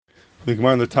The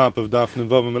Gemara on the top of Daf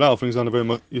Nevav and Medal brings on a very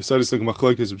Yisodistic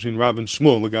Machlokes between Rav and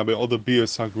Shmuel, Legabe all the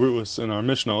bias hagruus in our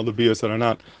Mishnah, all the bias that are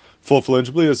not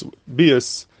full-fledged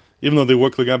bias, even though they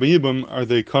work Legabe Yibam, are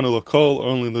they kana lakol or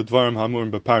only the Dvarim Hamurim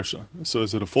Beparsha? So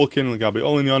is it a full kin Legabe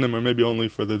all in Yanim, or maybe only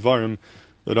for the Dvarim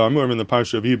that are Hamurim in the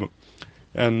Parsha of Yibam?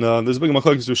 And there's a big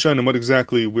Machlokes Rishonim what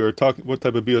exactly we're talking, what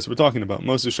type of bias we're talking about.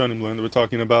 Most Rishonim learn that we're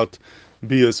talking about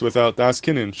bias without das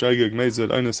kinin, shagig, mezid,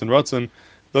 einus, and ratzon.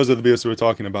 Those are the bias we're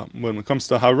talking about. When it comes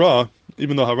to hara,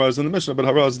 even though hara is in the Mishnah, but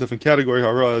hara is a different category.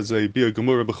 Hara is a bia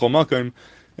gemura b'chol makim,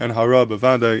 and hara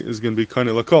b'vadai is going to be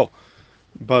kainei lakol.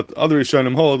 But other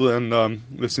Rishonim hold, and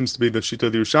this seems to be the Shita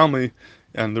of the Yerushalmi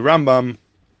and the Rambam,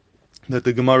 that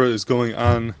the Gemara is going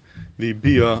on the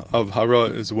bia of hara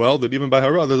as well. That even by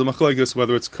hara, there's a machlokes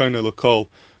whether it's kainei lakol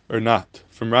or not.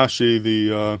 From Rashi,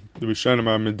 the Rishonim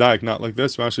are medayik, not like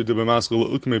this. Rashi de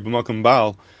b'maskul ukme b'makam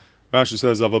baal. Rashi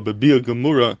says, "Ava bebia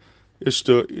gemura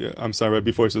ishto." I'm sorry, right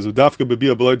before he says, "Udafka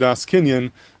bebia below das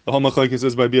kinyan." The whole machlokes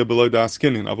says by bia below das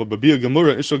kinyan. Ava bebia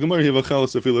gemura ishto gemura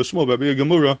hivachelas afila shmuel. By bia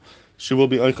gemura, she will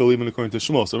be eichel even according to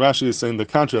Shmuel. So Rashi is saying the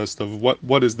contrast of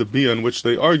what is the bia in which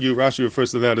they argue. Rashi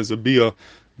refers to that as a bia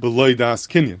below das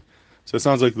kinyan. So it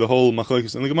sounds like the whole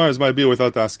machlokes in the Gemara is by bia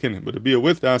without das kinyan, but a bia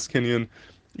with das kinyan,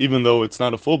 even though it's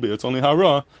not a full bia, it's only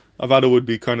hara. Avada would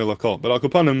be kainei lakol. But al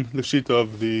kapanim, the shita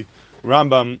of the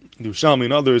Rambam, the Yerushalmi,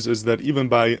 and others is that even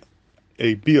by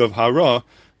a bia of hara,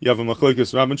 you have a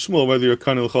machlokes Rav and Shmuel whether you're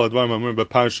kainei l'chol advarim hamurim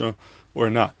beparsha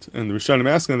or not. And the Rishonim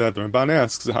asking that, the Ramban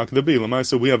asks, how can it be?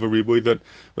 L'maisa, we have a ribui b'chol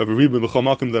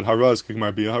makom that hara is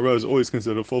kigmar bia. Hara is always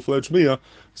considered a full-fledged bia.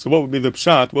 So what would be the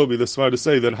pshat? What would be the svar to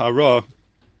say that hara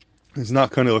is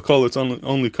not kainei l'kol? It's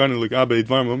only kainei l'gabe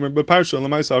advarim hamurim beparsha.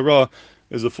 L'maisa hara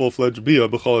is a full-fledged bia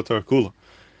b'chol atar kula.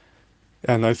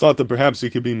 And I thought that perhaps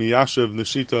he could be miyashav the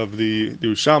shita of the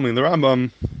Yerushalmi and the Rambam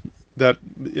that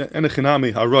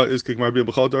enechinami hara is kigmar bia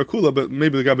b'chol dar kula, but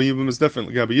maybe the Gabi Yibam is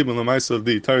different. The Gabi Yibam l'maisa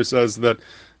the Torah says that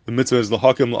the mitzvah is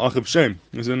l'hakim l'achiv shem.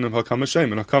 Is in hakam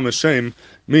shem, and hakam shem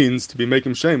means to be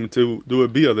making shem to do a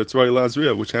bia that's right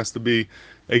lazriya, which has to be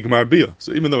a gmar bia.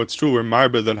 So even though it's true we're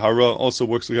marba that hara also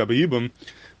works the Gabi Yibam,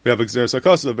 we have exeris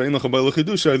hakasa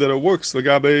that it works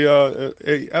legabe a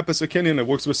epis kinyan, it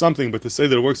works with something, but to say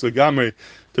that it works legamre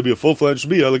to be a full-fledged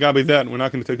bia legabe that we're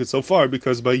not going to take it so far,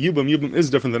 because by yibum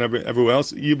is different than everywhere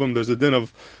else. Yibum, there's a din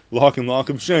of lahakim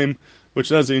lahakim shem, which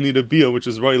says that you need a bia which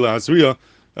is right lazriya,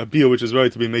 a bia which is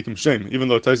right to be making shame. Even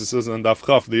though Taisa says on Daf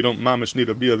Chaf that you don't mamish need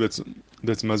a bia that's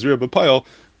mazriya b'payal,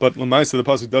 but l'maisa the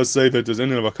pasuk does say that there's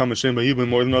any of akam shem by Yibum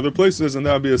more than other places, and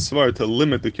that would be a svar to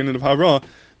limit the kinyan of hara,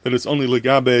 that it's only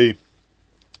legabe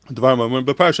dvarim hamurim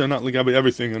beparsha, not legabe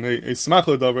everything. And a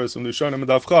smachla davers from the Rishonim and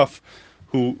Daf Chaf,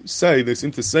 who they seem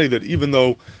to say that even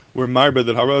though we're marba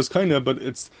that hara is kaineh, but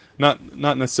it's not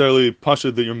necessarily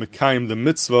pasha that you're mekayim the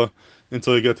mitzvah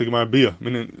until you get to Gemar Bia. I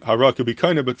mean, hara could be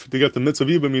kaineh, but to get the mitzvah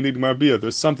Yibam, you need Gemar Bia.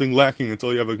 There's something lacking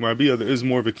until you have a Gemar Bia. There is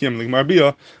more of a kiyam in Gemar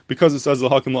Bia, because it says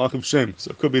l'hakim l'achiv shem.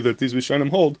 So it could be that these Rishonim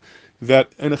hold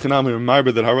that enechinami or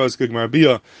marba that hara is Gemar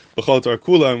Bia b'chol tar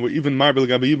kula, and we're even marba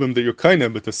l'gabe Yibam that you're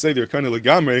kaineh, but to say that you're kaineh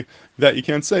l'gamre, that you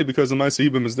can't say, because the ma'aseh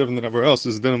Yibam is different than everywhere else.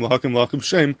 It's then l'hakim l'achiv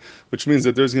shem, which means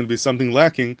that there's going to be something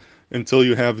lacking until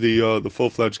you have the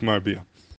full-fledged Gemar Bia.